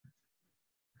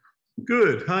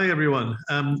Good. Hi, everyone.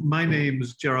 My name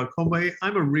is Gerard Conway.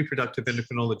 I'm a reproductive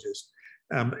endocrinologist,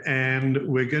 and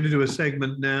we're going to do a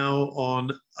segment now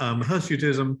on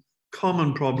hirsutism,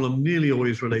 common problem, nearly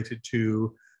always related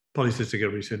to polycystic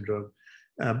ovary syndrome.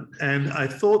 And I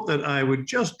thought that I would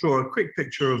just draw a quick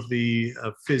picture of the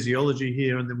physiology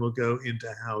here, and then we'll go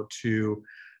into how to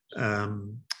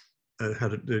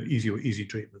do easy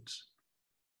treatments.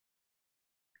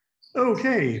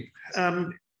 Okay.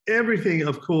 Everything,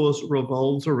 of course,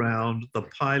 revolves around the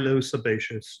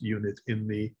pilosebaceous unit in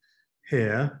the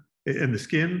hair, in the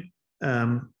skin.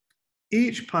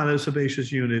 Each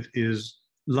pilosebaceous unit is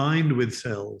lined with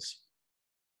cells,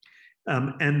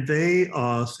 and they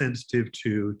are sensitive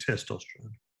to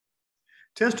testosterone.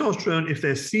 Testosterone, if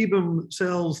they're sebum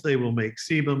cells, they will make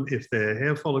sebum. If they're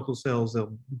hair follicle cells,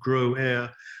 they'll grow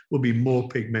hair, will be more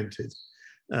pigmented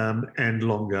and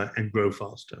longer and grow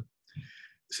faster.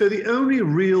 So the only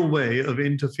real way of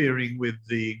interfering with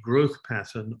the growth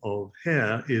pattern of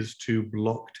hair is to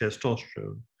block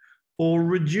testosterone or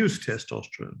reduce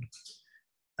testosterone.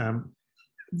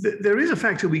 There is a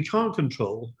factor we can't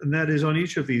control, and that is on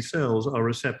each of these cells are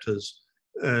receptors,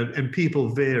 and people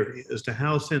vary as to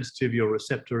how sensitive your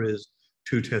receptor is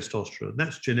to testosterone.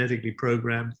 That's genetically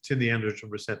programmed, it's in the androgen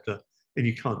receptor, and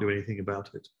you can't do anything about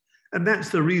it. And that's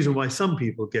the reason why some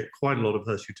people get quite a lot of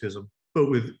hirsutism, but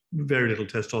with very little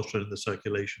testosterone in the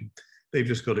circulation. They've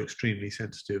just got extremely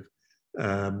sensitive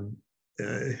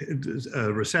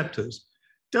receptors.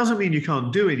 Doesn't mean you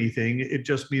can't do anything. It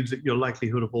just means that your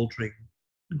likelihood of altering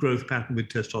growth pattern with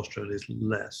testosterone is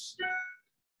less.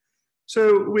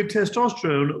 So with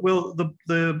testosterone, well,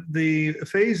 the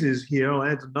phases here, I'll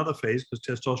add another phase because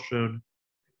testosterone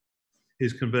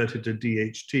is converted to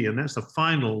DHT, and that's the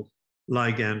final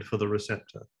ligand for the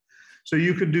receptor. So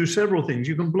you can do several things.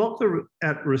 You can block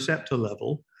at receptor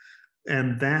level,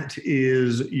 and that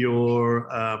is your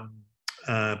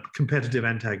competitive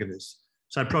antagonist.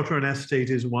 Cyproterone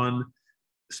acetate is one,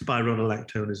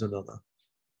 spironolactone is another.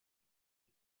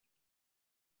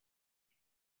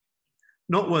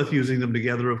 Not worth using them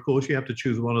together, of course. You have to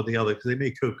choose one or the other because they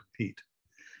may co-compete.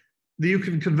 You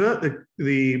can convert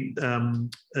the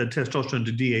testosterone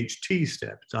to DHT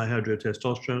step,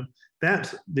 dihydrotestosterone.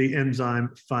 That's the enzyme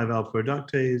 5-alpha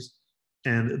reductase,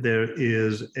 and there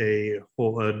is a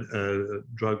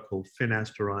drug called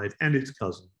finasteride and its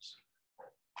cousins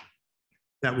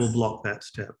that will block that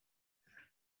step.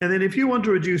 And then if you want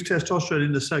to reduce testosterone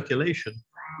in the circulation,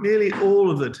 nearly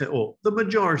all of the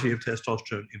majority of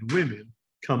testosterone in women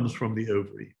comes from the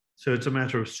ovary. So it's a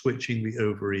matter of switching the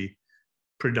ovary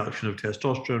production of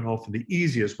testosterone off, and the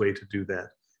easiest way to do that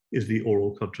is the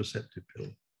oral contraceptive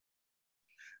pill.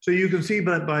 So you can see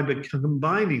that by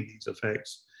combining these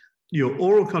effects, your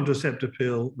oral contraceptive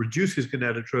pill reduces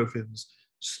gonadotrophins,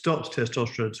 stops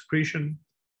testosterone secretion,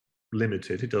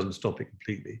 limited, it doesn't stop it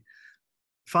completely.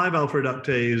 5-alpha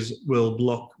reductase will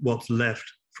block what's left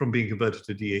from being converted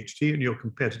to DHT, and your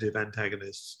competitive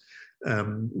antagonists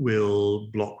will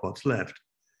block what's left.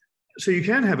 So you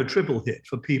can have a triple hit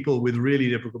for people with really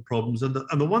difficult problems, and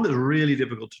the one that's really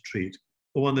difficult to treat,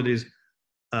 the one that is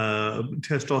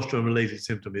testosterone-related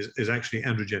symptom is actually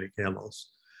androgenic hair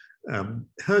loss.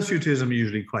 Hirsutism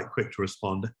usually quite quick to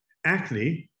respond.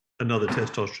 Acne, another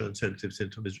testosterone-sensitive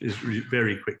symptom, is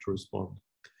very quick to respond.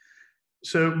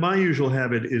 So my usual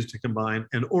habit is to combine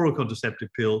an oral contraceptive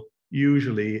pill,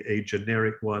 usually a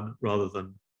generic one rather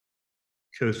than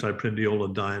cociprindiol or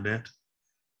Dianet,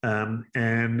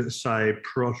 and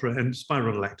cyproterone and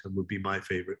spironolactone would be my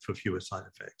favorite for fewer side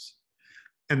effects.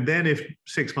 And then if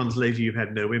 6 months later you've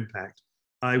had no impact,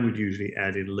 I would usually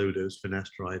add in low-dose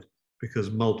finasteride because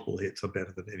multiple hits are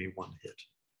better than any one hit.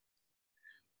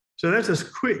 So that's a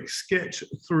quick sketch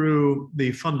through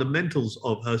the fundamentals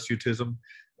of hirsutism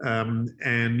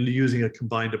and using a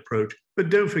combined approach. But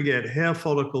don't forget, hair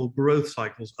follicle growth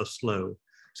cycles are slow.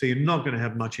 So you're not going to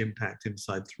have much impact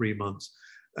inside 3 months.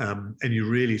 And you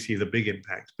really see the big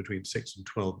impact between 6 and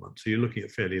 12 months. So you're looking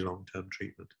at fairly long-term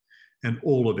treatment, and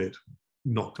all of it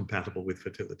not compatible with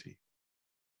fertility.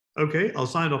 Okay, I'll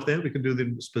sign off there. We can do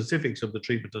the specifics of the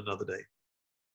treatment another day.